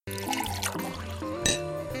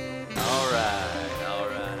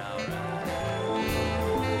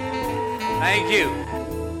Thank you.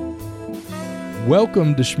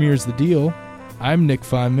 Welcome to Schmear's the Deal. I'm Nick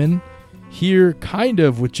Feynman, here kind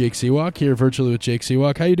of with Jake Seawalk, here virtually with Jake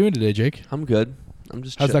Seawalk. How you doing today, Jake? I'm good. I'm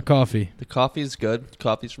just How's chill. that coffee? The coffee's good.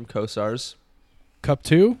 Coffee's from Kosar's. Cup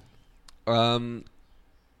 2?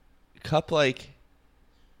 Cup, like,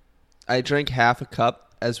 I drank half a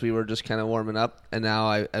cup as we were just kind of warming up, and now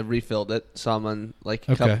I refilled it, so I'm on, like,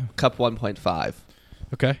 Okay. cup 1.5.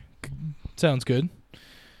 Okay. Sounds good.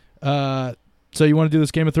 So you want to do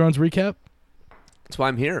this Game of Thrones recap? That's why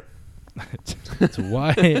I'm here. That's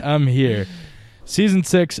why I'm here. Season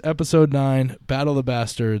 6, Episode 9, Battle of the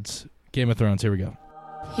Bastards, Game of Thrones. Here we go.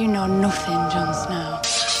 You know nothing, Jon Snow.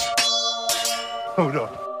 Hold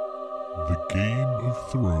on. The Game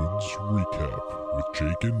of Thrones recap with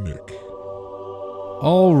Jake and Nick.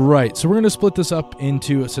 All right, so we're going to split this up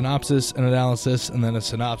into a synopsis and analysis, and then a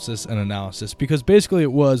synopsis and analysis, because basically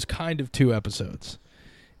it was kind of 2 episodes.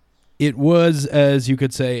 It was, as you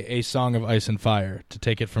could say, a Song of Ice and Fire, to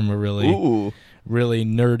take it from a really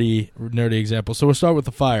nerdy example. So we'll start with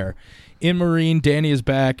the fire. In Meereen, Dany is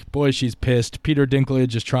back. Boy, she's pissed. Peter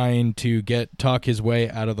Dinklage is trying to talk his way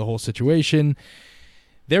out of the whole situation.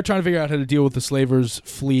 They're trying to figure out how to deal with the slavers'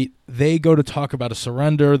 fleet. They go to talk about a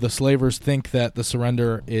surrender. The slavers think that the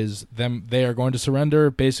surrender is them. They are going to surrender.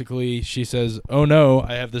 Basically, she says, "Oh no,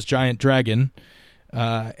 I have this giant dragon."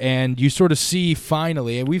 And you sort of see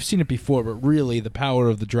finally, and we've seen it before, but really the power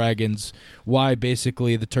of the dragons, why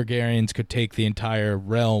basically the Targaryens could take the entire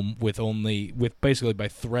realm with basically by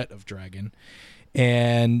threat of dragon.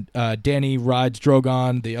 And Dany rides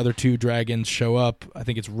Drogon. The other 2 dragons show up. I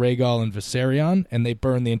think it's Rhaegal and Viserion, and they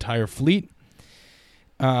burn the entire fleet.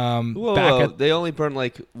 They only burn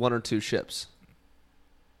like 1 or 2 ships.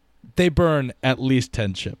 They burn at least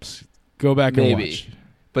 10 ships. Go back and watch.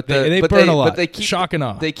 But they burn a lot. But they keep shock and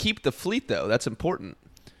awe. They keep the fleet though. That's important.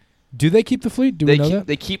 Do they keep the fleet? Do we know that?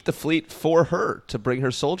 They keep the fleet for her to bring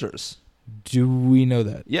her soldiers. Do we know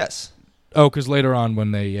that? Yes. Oh, because later on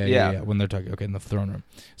when when they're talking, okay, in the throne room.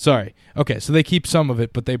 Sorry. Okay, so they keep some of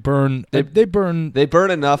it, but they burn. They burn. They burn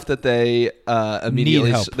enough that they help.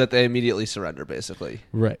 immediately surrender, basically.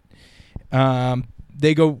 Right.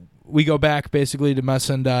 We go back basically to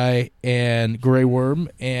Missandei and Grey Worm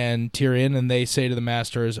and Tyrion, and they say to the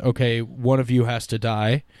masters, "Okay, one of you has to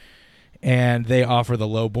die," and they offer the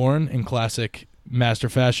lowborn in classic master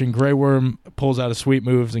fashion. Grey Worm pulls out his sweet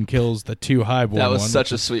moves and kills the 2 highborn. That was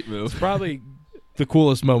such a sweet move. Probably the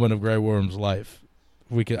coolest moment of Grey Worm's life.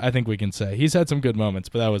 I think we can say he's had some good moments,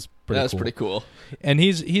 but that was pretty. That was pretty cool. And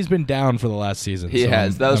he's been down for the last season. He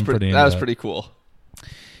has. That was pretty cool.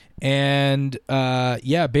 And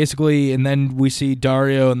basically, and then we see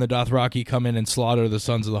Dario and the Dothraki come in and slaughter the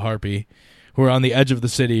Sons of the Harpy, who are on the edge of the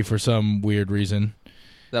city for some weird reason.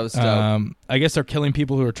 That was dope. I guess they're killing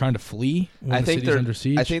people who are trying to flee when the city's under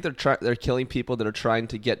siege. I think they're killing people that are trying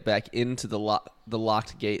to get back into the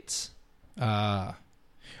locked gates.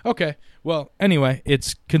 Okay. Well, anyway,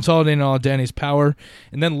 it's consolidating all of Dany's power.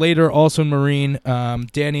 And then later, also in Meereen,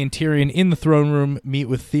 Dany and Tyrion in the throne room meet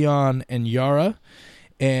with Theon and Yara.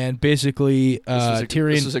 And basically,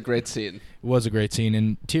 Tyrion... This was a great scene. It was a great scene.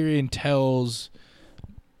 And Tyrion tells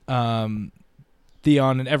Theon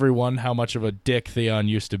and everyone how much of a dick Theon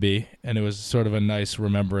used to be. And it was sort of a nice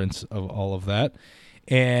remembrance of all of that.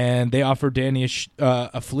 And they offer Dany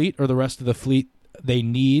a fleet, or the rest of the fleet they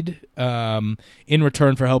need, in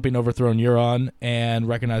return for helping overthrow Euron and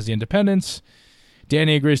recognize the independence.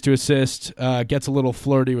 Dany agrees to assist, gets a little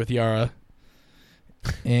flirty with Yara.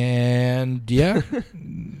 And yeah,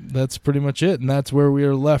 that's pretty much it. And that's where we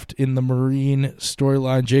are left in the Meereen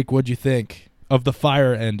storyline. Jake, what'd you think of the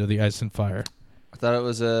fire end of the Ice and Fire? I thought it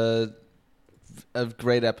was a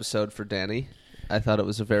great episode for Dany. I thought it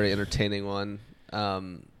was a very entertaining one.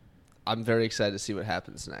 I'm very excited to see what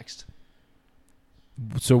happens next.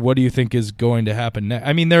 So what do you think is going to happen next?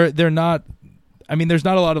 I mean, they're not. I mean, there's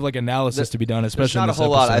not a lot of like analysis to be done, especially not in this a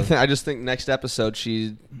whole episode. lot. I just think next episode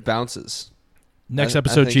she bounces. Next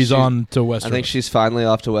episode, she's on to Westeros. I think she's finally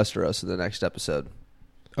off to Westeros in the next episode.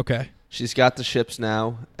 Okay. She's got the ships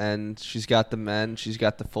now, and she's got the men. She's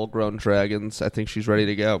got the full-grown dragons. I think she's ready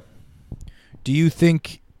to go. Do you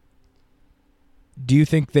think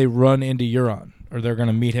they run into Euron, or they're going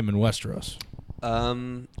to meet him in Westeros?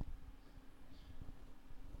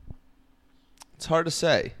 It's hard to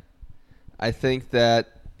say. I think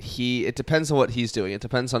that it depends on what he's doing. It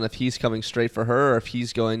depends on if he's coming straight for her or if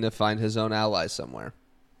he's going to find his own allies somewhere.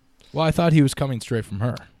 Well, I thought he was coming straight from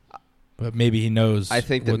her. But maybe he knows. I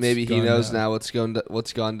think that maybe he knows now what's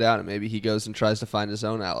gone down, and maybe he goes and tries to find his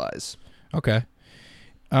own allies. Okay.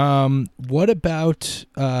 What about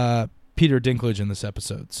Peter Dinklage in this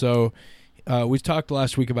episode? So we talked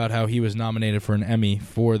last week about how he was nominated for an Emmy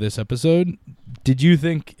for this episode. Did you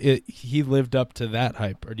think he lived up to that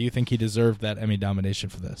hype, or do you think he deserved that Emmy nomination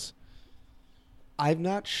for this? I'm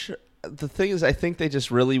not sure. The thing is, I think they just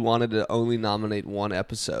really wanted to only nominate one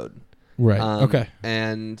episode. Right. Okay.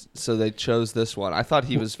 And so they chose this one. I thought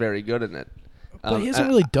he was very good in it. But he hasn't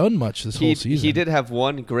really done much this whole season. He did have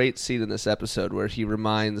one great scene in this episode where he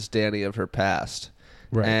reminds Dany of her past,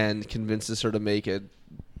 right, and convinces her to make a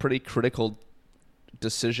pretty critical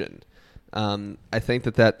decision. I think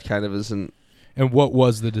that kind of isn't. And what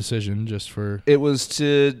was the decision? Just for it was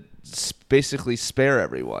to basically spare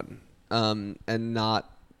everyone, and not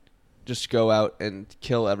just go out and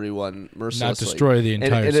kill everyone mercilessly. Not destroy the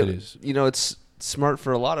entire cities. It's smart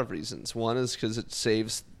for a lot of reasons. One is because it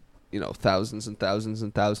saves, thousands and thousands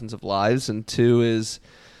and thousands of lives, and two is,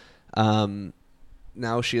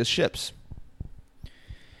 now she has ships.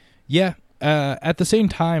 Yeah. At the same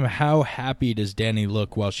time, how happy does Dany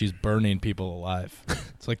look while she's burning people alive?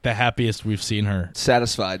 It's like the happiest we've seen her.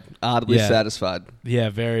 Satisfied. Oddly satisfied. Yeah,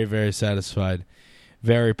 very, very satisfied.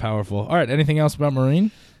 Very powerful. All right, anything else about Meereen?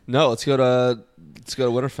 No, let's go to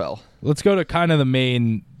Winterfell. Let's go to kind of the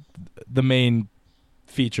main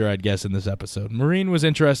feature, I'd guess, in this episode. Meereen was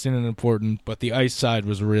interesting and important, but the ice side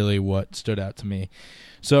was really what stood out to me.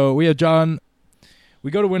 So we have Jon. We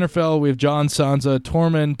go to Winterfell. We have Jon, Sansa,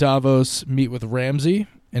 Tormund, Davos meet with Ramsay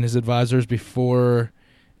and his advisors before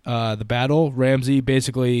the battle. Ramsay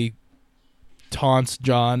basically taunts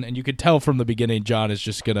Jon, and you could tell from the beginning Jon is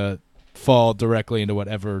just going to fall directly into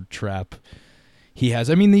whatever trap he has.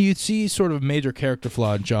 I mean, you see sort of major character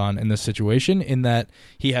flaw in Jon in this situation in that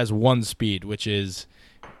he has one speed, which is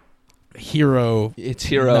hero. It's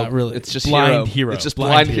hero. Not really. It's just blind hero. It's just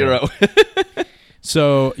blind hero.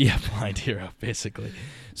 So, yeah, blind hero, basically.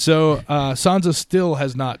 So, Sansa still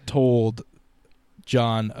has not told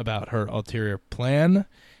Jon about her ulterior plan,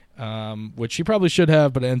 which she probably should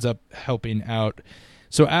have, but ends up helping out.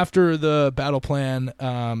 So after the battle plan,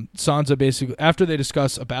 Sansa basically, after they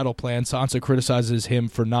discuss a battle plan, Sansa criticizes him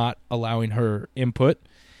for not allowing her input.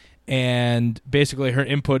 And basically her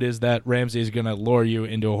input is that Ramsay is going to lure you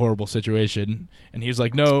into a horrible situation. And he's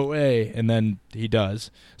like, no way. And then he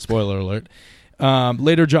does. Spoiler alert.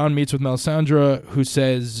 Later, Jon meets with Melisandre, who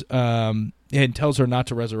says and tells her not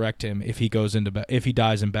to resurrect him if he dies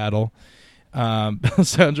in battle.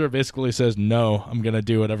 Melisandre basically says, "No, I'm gonna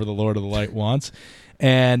do whatever the Lord of the Light wants,"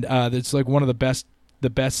 and it's like one of the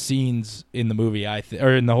best scenes in the movie,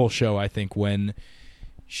 or in the whole show, I think, when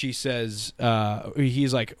she says,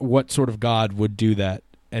 he's like, "What sort of God would do that?"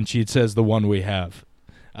 And she says, "The one we have."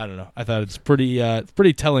 I don't know. I thought it's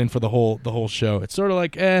pretty telling for the whole show. It's sort of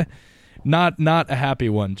like, not a happy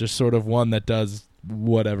one, just sort of one that does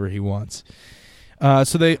whatever he wants.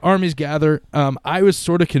 So the armies gather. I was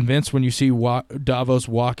sort of convinced when you see Davos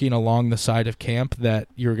walking along the side of camp that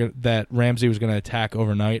that Ramsay was going to attack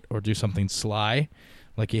overnight or do something sly,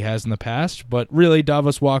 like he has in the past. But really,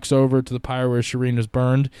 Davos walks over to the pyre where Shireen was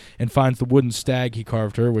burned and finds the wooden stag he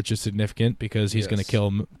carved her, which is significant because he's going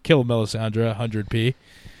to kill Melisandre 100p.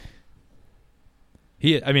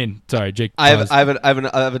 Sorry, Jake. I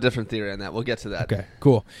have a different theory on that. We'll get to that. Okay,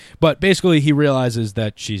 cool. But basically, he realizes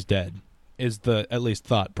that she's dead. Is the at least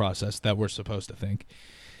thought process that we're supposed to think.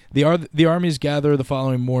 The armies gather the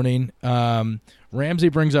following morning. Ramsay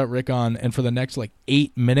brings out Rickon, and for the next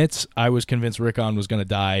 8 minutes, I was convinced Rickon was going to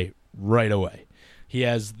die right away. He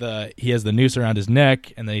has the noose around his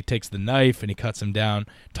neck, and then he takes the knife and he cuts him down.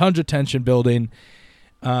 Tons of tension building.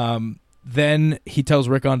 Then he tells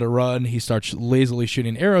Rickon to run. He starts lazily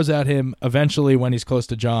shooting arrows at him. Eventually, when he's close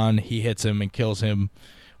to Jon, he hits him and kills him.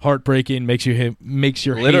 Heartbreaking, makes your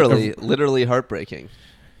literally heartbreaking.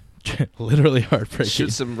 Literally heartbreaking.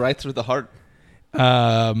 Shoots him right through the heart.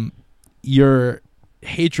 Your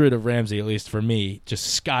hatred of Ramsay, at least for me,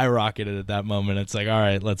 just skyrocketed at that moment. It's like, all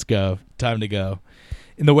right, let's go. Time to go.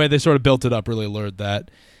 And the way they sort of built it up really lured that.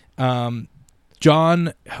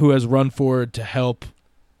 Jon, who has run forward to help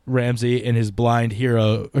Ramsay in his blind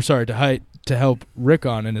hero, to help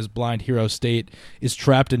Rickon in his blind hero state, is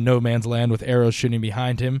trapped in no man's land with arrows shooting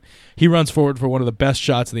behind him. He runs forward for one of the best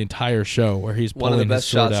shots of the entire show, where he's pulling one of the best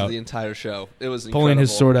his sword shots out. Of the entire show. It was pulling incredible.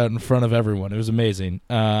 his sword out in front of everyone. It was amazing.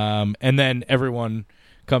 And then everyone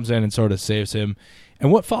comes in and sort of saves him.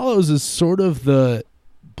 And what follows is sort of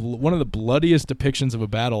one of the bloodiest depictions of a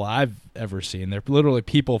battle I've ever seen. They're literally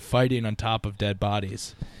people fighting on top of dead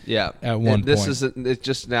bodies. Yeah, at one point. It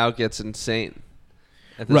just now gets insane.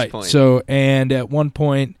 At this point. So, and at one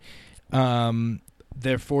point,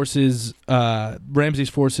 their forces, Ramsay's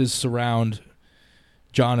forces, surround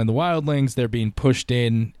Jon and the wildlings. They're being pushed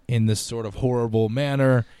in this sort of horrible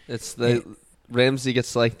manner. It's the Ramsay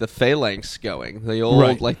gets like the phalanx going, the old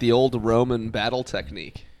Right. like the old Roman battle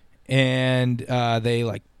technique. And they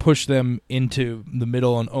like push them into the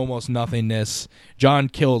middle and almost nothingness. John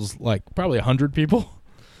kills like probably 100 people.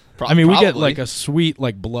 I mean, we get Probably. like a sweet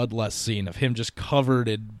like bloodlust scene of him just covered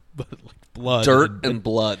in like blood, dirt and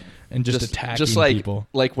blood, and just attacking just like, people.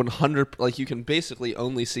 Like 100, like you can basically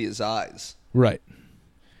only see his eyes. Right.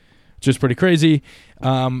 Just pretty crazy.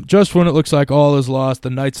 Just when it looks like all is lost, the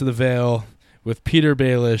Knights of the Vale with Peter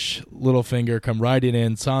Baelish, Littlefinger come riding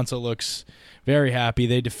in. Sansa looks very happy.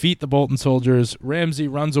 They defeat the Bolton soldiers. Ramsay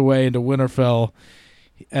runs away into Winterfell,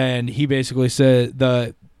 and he basically said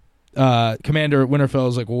the commander at Winterfell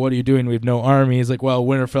is like, well, what are you doing? We have no army. He's like, well,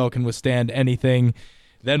 Winterfell can withstand anything.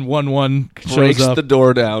 Then 1-1 shows Breaks up the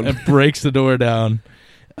door down. and breaks the door down.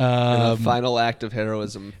 In a final act of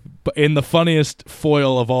heroism. But in the funniest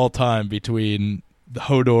foil of all time between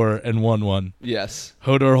Hodor and 1-1. Yes.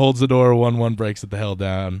 Hodor holds the door, 1-1 breaks it the hell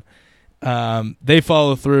down. They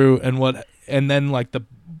follow through, and then like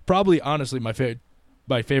probably honestly my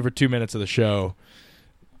favorite 2 minutes of the show,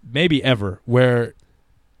 maybe ever, where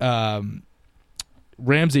Ramsay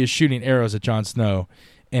is shooting arrows at Jon Snow,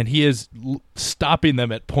 and he is stopping them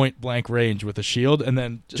at point blank range with a shield, and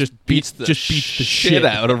then just beats the shit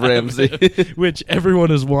out of Ramsay. which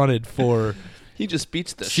everyone has wanted for. He just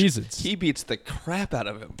beats the Jesus. He beats the crap out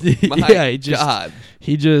of him. My Yeah, God.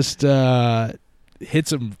 He just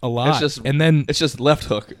hits him a lot, and then It's just left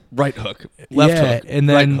hook, right hook, left hook, and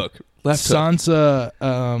then right hook, left hook.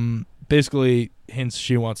 Sansa basically hints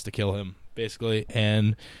she wants to kill him, basically,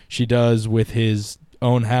 and she does with his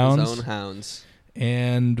own hounds. His own hounds.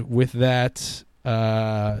 And with that,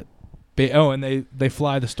 and they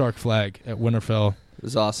fly the Stark flag at Winterfell. It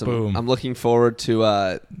was awesome. Boom. I'm looking forward to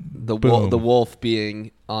the Boom. the wolf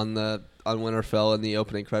being on Winterfell in the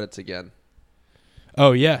opening credits again.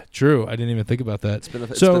 Oh yeah, true. I didn't even think about that. It's been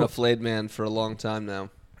a flayed man for a long time now.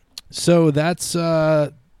 So that's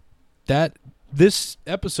that. This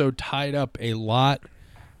episode tied up a lot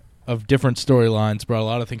of different storylines, brought a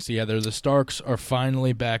lot of things together. The Starks are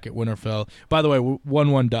finally back at Winterfell. By the way,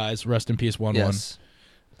 1-1 dies. Rest in peace, 1-1. Yes.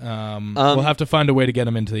 We'll have to find a way to get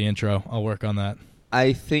him into the intro. I'll work on that.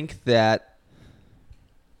 I think that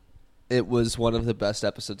it was one of the best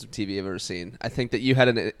episodes of TV I've ever seen. I think that you had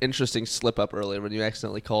an interesting slip up earlier when you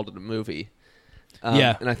accidentally called it a movie.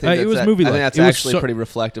 Yeah, and I think it was movie-like. I think that's It was actually pretty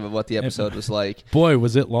reflective of what the episode was like. Boy,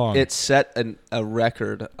 was it long. It set a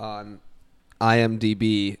record on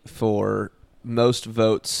IMDb for most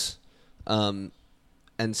votes, and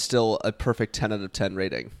still a perfect 10 out of 10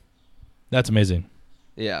 rating. That's amazing.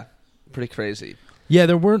 Yeah, pretty crazy. Yeah,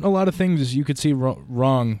 there weren't a lot of things you could see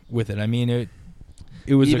wrong with it. I mean,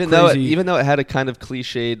 it was even though it had a kind of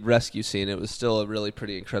cliched rescue scene, it was still a really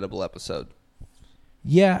pretty incredible episode.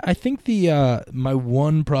 Yeah, I think the my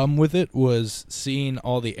one problem with it was seeing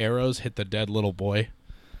all the arrows hit the dead little boy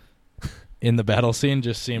in the battle scene.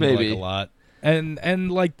 Just seemed like a lot.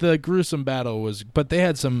 And like the gruesome battle was, but they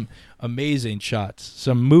had some amazing shots,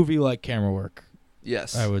 some movie-like camera work.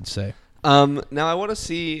 Yes, I would say. Now I want to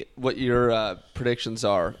see what your predictions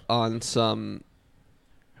are on some.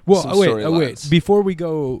 Well, some wait. Before we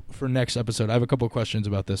go for next episode, I have a couple of questions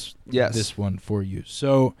about this. Yes. This one for you.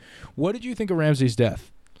 So, what did you think of Ramsay's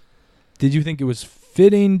death? Did you think it was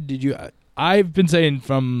fitting? Did you? I've been saying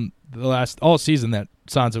from the all season that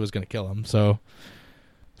Sansa was going to kill him. So,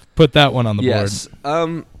 put that one on the board. Yes.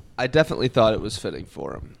 I definitely thought it was fitting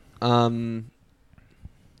for him.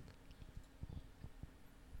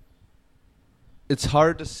 It's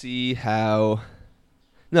hard to see how.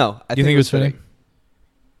 No, I You think it was fitting?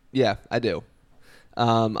 Yeah, I do.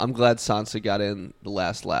 I'm glad Sansa got in the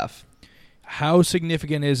last laugh. How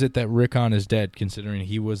significant is it that Rickon is dead, considering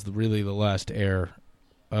he was really the last heir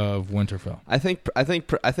of Winterfell? I think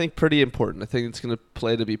pretty important. I think it's going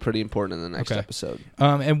to be pretty important in the next episode.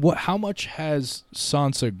 And how much has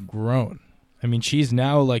Sansa grown? I mean, she's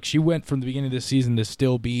now she went from the beginning of the season to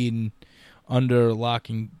still being under lock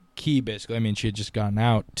and key, basically. I mean, she had just gotten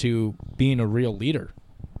out to being a real leader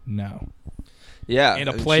now. Yeah, and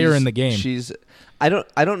a player in the game. I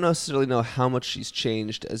don't necessarily know how much she's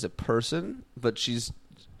changed as a person, but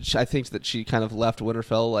I think that she kind of left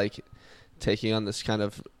Winterfell taking on this kind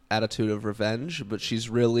of attitude of revenge, but she's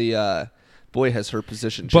really has her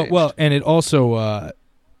position changed. And it also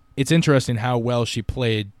it's interesting how well she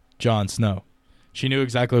played Jon Snow. She knew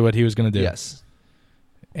exactly what he was going to do. Yes.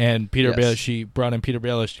 And she brought in Peter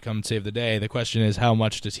Baelish to come and save the day. The question is, how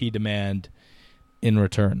much does he demand in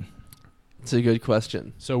return? It's a good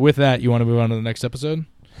question. So with that, you want to move on to the next episode?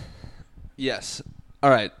 Yes. All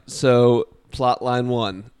right. So plot line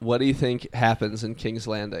 1. What do you think happens in King's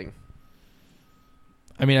Landing?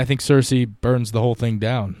 I mean, I think Cersei burns the whole thing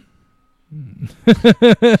down.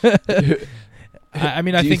 I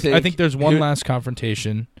mean, I think there's one last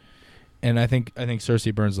confrontation, and I think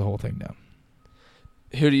Cersei burns the whole thing down.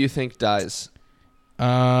 Who do you think dies?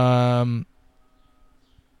 I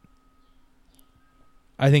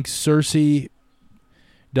think Cersei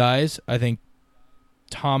dies. I think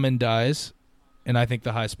Tommen dies, and I think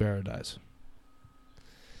the High Sparrow dies.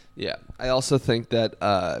 Yeah, I also think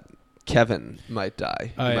that Kevin might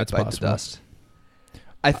die. He might bite the dust.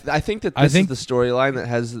 I think that this is the storyline that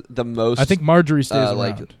has the most. I think Marjorie stays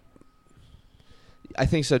around. I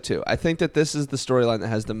think so too. I think that this is the storyline that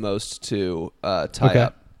has the most to tie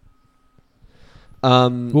up.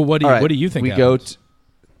 Well, what do you think?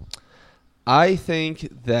 I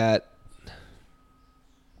think that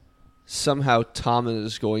somehow Tommen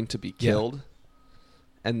is going to be killed,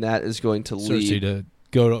 and that is going to lead Cersei to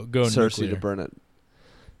go Cersei nuclear. to burn it.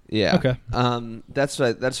 Yeah. Okay. That's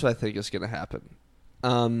what I think is going to happen.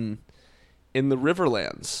 In the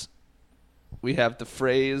Riverlands, we have the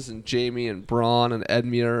Freys and Jaime and Bronn and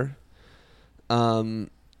Edmure.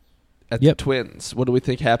 At the Twins, what do we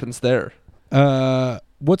think happens there?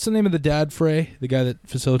 What's the name of the dad Frey? The guy that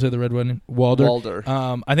facilitated the Red Wedding? Walder.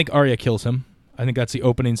 I think Arya kills him. I think that's the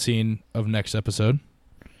opening scene of next episode.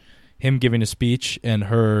 Him giving a speech and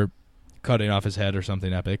her cutting off his head or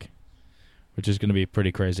something epic, which is going to be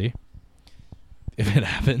pretty crazy if it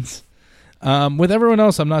happens. With everyone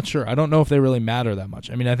else, I'm not sure. I don't know if they really matter that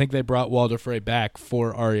much. I mean, I think they brought Walder Frey back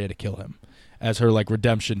for Arya to kill him as her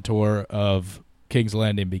redemption tour of King's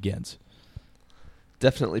Landing begins.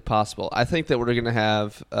 Definitely possible. I think that we're going to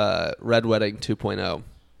have Red Wedding 2.0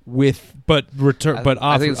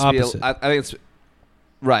 opposite. I think it's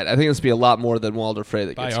right. I think it's be a lot more than Walder Frey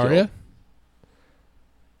that gets by Arya.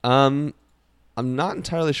 I'm not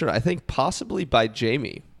entirely sure. I think possibly by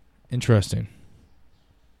Jaime. Interesting.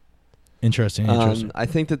 I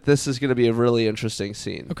think that this is going to be a really interesting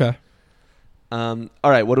scene. Okay. All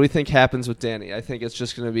right. What do we think happens with Dany? I think it's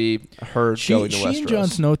just going to be her going to Westeros. She and Jon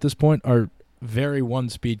Snow at this point are very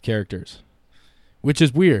one-speed characters, which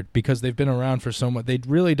is weird because they've been around for so much. They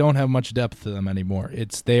really don't have much depth to them anymore.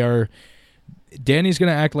 Dany's going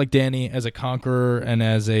to act like Dany as a conqueror and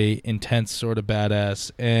as a intense sort of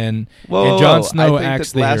badass, and Jon Snow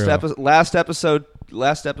acts the hero. Last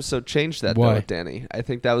episode changed that Why? though with Dany. I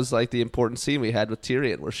think that was the important scene we had with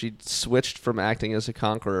Tyrion, where she switched from acting as a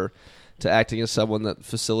conqueror to acting as someone that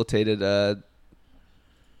facilitated an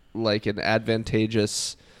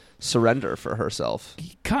advantageous surrender for herself.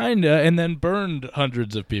 Kinda, and then burned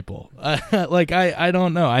hundreds of people. I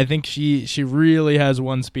don't know. I think she really has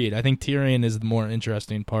one speed. I think Tyrion is the more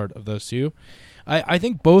interesting part of those two. I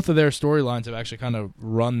think both of their storylines have actually kind of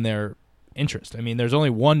run their interest. I mean, there's only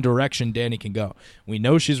one direction Dany can go. We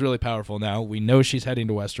know she's really powerful now. We know she's heading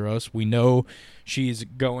to Westeros. We know she's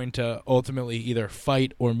going to ultimately either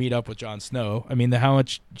fight or meet up with Jon Snow. I mean, how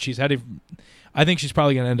much she's heading... I think she's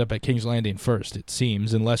probably going to end up at King's Landing first, it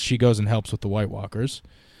seems, unless she goes and helps with the White Walkers.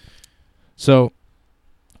 So,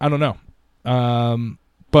 I don't know. I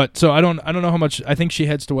don't know how much. I think she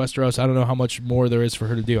heads to Westeros. I don't know how much more there is for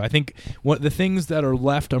her to do. I think the things that are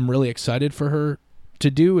left, I'm really excited for her to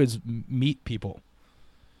do is meet people,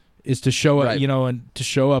 is to show up, and to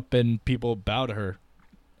show up and people bow to her.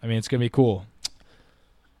 I mean, it's going to be cool.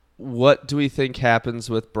 What do we think happens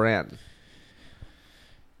with Bran?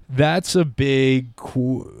 That's a big.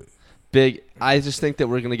 I just think that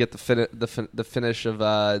we're going to get the finish of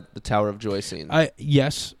the Tower of Joy scene.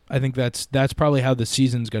 Yes, I think that's probably how the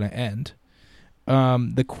season's going to end.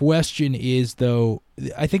 The question is, though,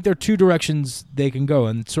 I think there are two directions they can go,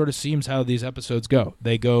 and it sort of seems how these episodes go.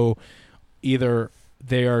 They go either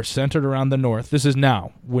they are centered around the north. This is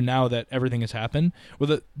now that everything has happened.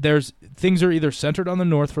 There's things are either centered on the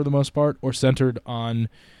north for the most part, or centered on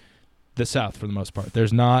the south for the most part.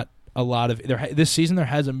 There's not a lot of this season. There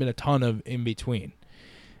hasn't been a ton of in between,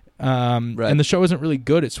 and the show isn't really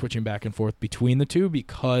good at switching back and forth between the two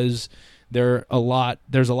because there's a lot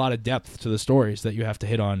of depth to the stories that you have to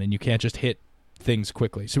hit on, and you can't just hit things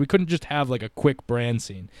quickly. So we couldn't just have a quick Bran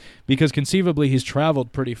scene, because conceivably he's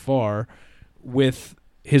traveled pretty far with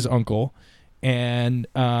his uncle, and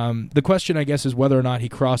the question, I guess, is whether or not he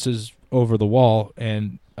crosses over the wall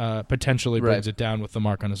and potentially brings it down with the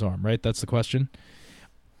mark on his arm. Right, that's the question.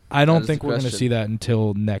 I don't think we're going to see that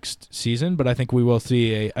until next season, but I think we will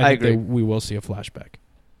see we will see a flashback.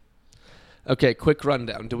 Okay, quick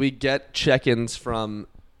rundown. Do we get check-ins from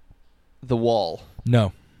the Wall?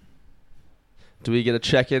 No. Do we get a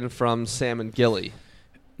check-in from Sam and Gilly?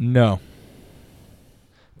 No.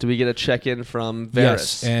 Do we get a check-in from Varys?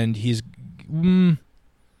 Yes, and he's...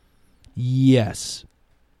 yes.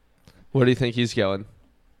 Where do you think he's going?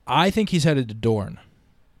 I think he's headed to Dorne.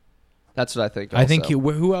 That's what I think. I think also.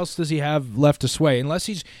 who else does he have left to sway? Unless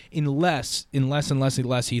he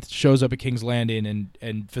shows up at King's Landing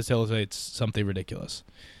and facilitates something ridiculous.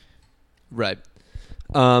 Right.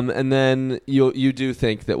 And then you do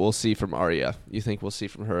think that we'll see from Arya. You think we'll see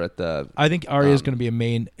from her at the... I think Arya is going to be a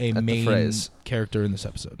main Phrase. character in this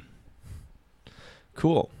episode.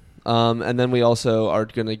 Cool. And then we also are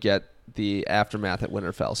going to get the aftermath at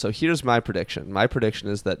Winterfell. So here's my prediction. My prediction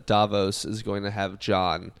is that Davos is going to have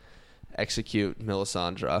Jon execute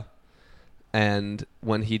Melisandre, and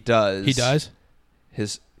when he does,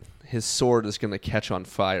 his sword is going to catch on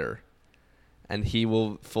fire, and he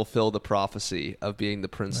will fulfill the prophecy of being the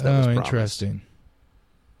prince that was promised. Interesting.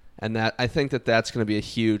 And that I think that's going to be a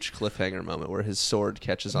huge cliffhanger moment where his sword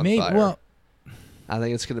catches on fire. Well, I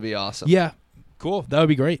think it's going to be awesome. Yeah, cool. That would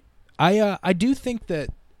be great. I do think that,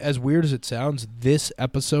 as weird as it sounds, this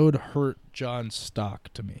episode hurt Jon's stock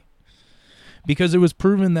to me. Because it was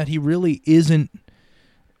proven that he really isn't...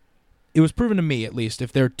 It was proven to me, at least,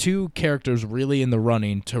 if there are two characters really in the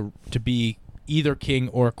running to be either king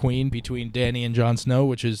or queen between Dany and Jon Snow,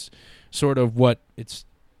 which is sort of what it's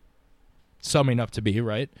summing up to be,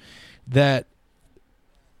 right? That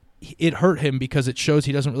it hurt him because it shows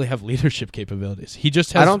he doesn't really have leadership capabilities. He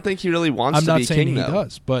just has... I don't think he really wants to be king, I'm not saying he though.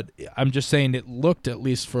 does, but I'm just saying it looked, at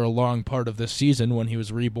least for a long part of this season, when he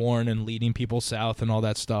was reborn and leading people south and all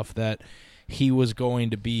that stuff, that he was going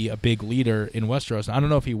to be a big leader in Westeros. I don't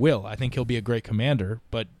know if he will. I think he'll be a great commander,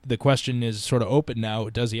 but the question is sort of open now.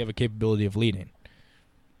 Does he have a capability of leading?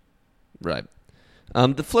 Right.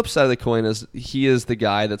 The flip side of the coin is he is the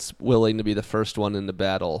guy that's willing to be the first one in the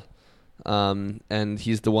battle, and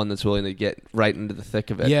he's the one that's willing to get right into the thick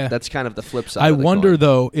of it. Yeah. That's kind of the flip side I of the wonder, coin.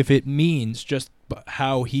 though, if it means just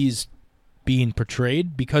how he's being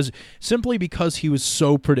portrayed, because he was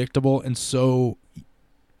so predictable and so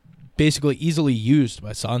basically easily used by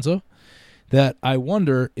Sansa, that I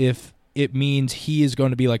wonder if it means he is going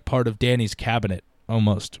to be like part of Dany's cabinet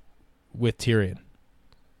almost with Tyrion.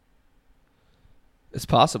 It's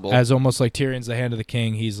possible. As almost like Tyrion's the hand of the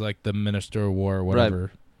king, he's like the minister of war or whatever. Right.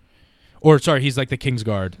 Or sorry, he's like the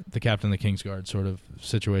Kingsguard, the captain of the Kingsguard sort of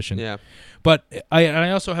situation. Yeah. But I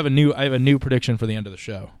also have a new prediction for the end of the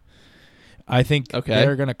show. I think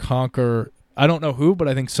they're going to conquer... I don't know who, but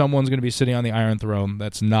I think someone's going to be sitting on the Iron Throne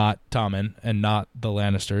that's not Tommen and not the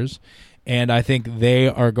Lannisters. And I think they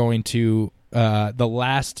are going to... the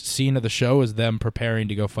last scene of the show is them preparing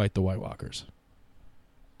to go fight the White Walkers.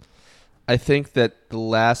 I think that the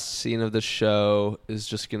last scene of the show is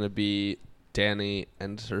just going to be Dany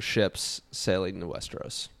and her ships sailing to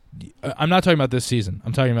Westeros. I'm not talking about this season.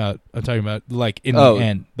 I'm talking about like in the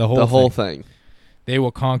end, the whole thing. They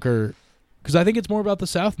will conquer... Because I think it's more about the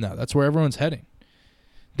South now. That's where everyone's heading.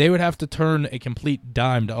 They would have to turn a complete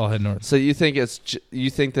dime to all head north. So you think you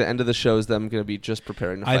think the end of the show is them going to be just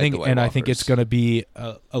preparing to fight the White Walkers? I think it's going to be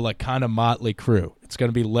a like kind of motley crew. It's going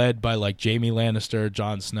to be led by like Jaime Lannister,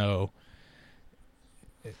 Jon Snow,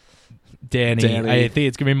 Dany. I think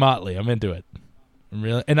it's going to be motley. I'm into it.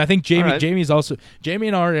 Really, and I think Jaime's also... Jaime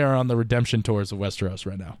and Arya are on the redemption tours of Westeros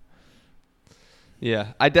right now.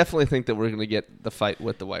 Yeah, I definitely think that we're going to get the fight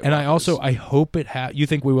with the White Walkers. And I hope it you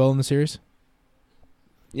think we will in the series?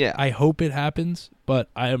 Yeah. I hope it happens, but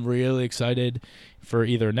I am really excited for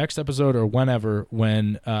either next episode or whenever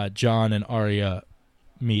when Jon and Arya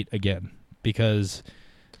meet again, because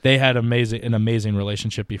they had an amazing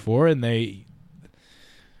relationship before, and I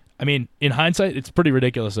mean, in hindsight, it's pretty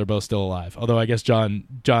ridiculous they're both still alive, although I guess Jon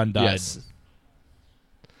died. Yes.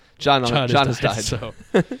 Jon has died. So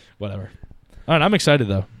whatever. All right, I'm excited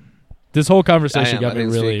though. This whole conversation got me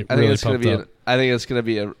really pumped up. I think it's going to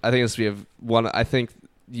be one. I think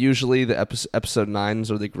usually the episode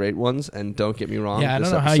 9s are the great ones, and don't get me wrong. Yeah, I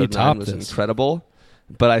don't know how you top this. Incredible,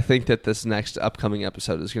 but I think that this next upcoming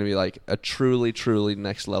episode is going to be like a truly, truly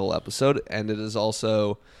next level episode, and it is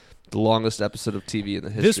also the longest episode of TV in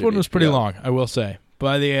the history. This one was HBO. pretty long, I will say.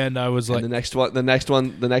 By the end, I was like, and the next one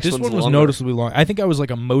this one was longer. noticeably long. I think I was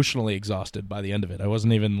like emotionally exhausted by the end of it. I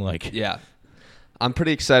wasn't even like, yeah. I'm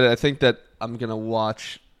pretty excited. I think that I'm going to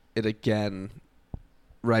watch it again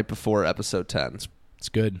right before episode 10. It's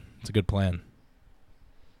good. It's a good plan.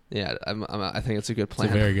 Yeah, I think it's a good plan.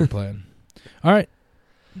 It's a very good plan. All right.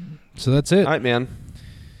 So that's it. All right, man.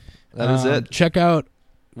 That is it. Check out...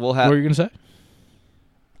 What were you going to say?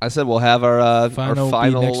 I said we'll have our final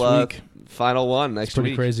final next week. Final one next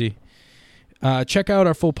week. It's pretty crazy. Check out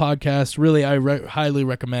our full podcast. Really, I highly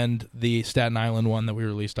recommend the Staten Island one that we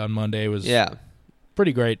released on Monday. It was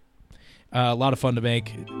pretty great. A lot of fun to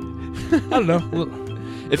make. I don't know.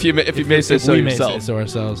 If you may say so yourself. Say so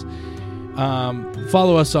ourselves.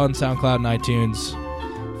 Follow us on SoundCloud and iTunes,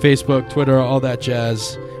 Facebook, Twitter, all that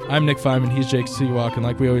jazz. I'm Nick Feynman. He's Jake Seawalk. And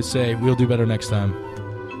like we always say, we'll do better next time.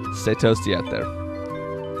 Stay toasty out there.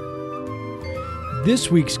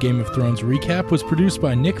 This week's Game of Thrones recap was produced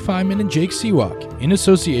by Nick Feynman and Jake Seawalk in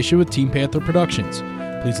association with Team Panther Productions.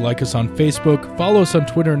 Please like us on Facebook, follow us on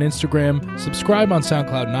Twitter and Instagram, subscribe on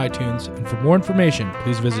SoundCloud and iTunes, and for more information,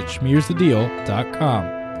 please visit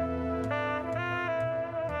schmearsthedeal.com.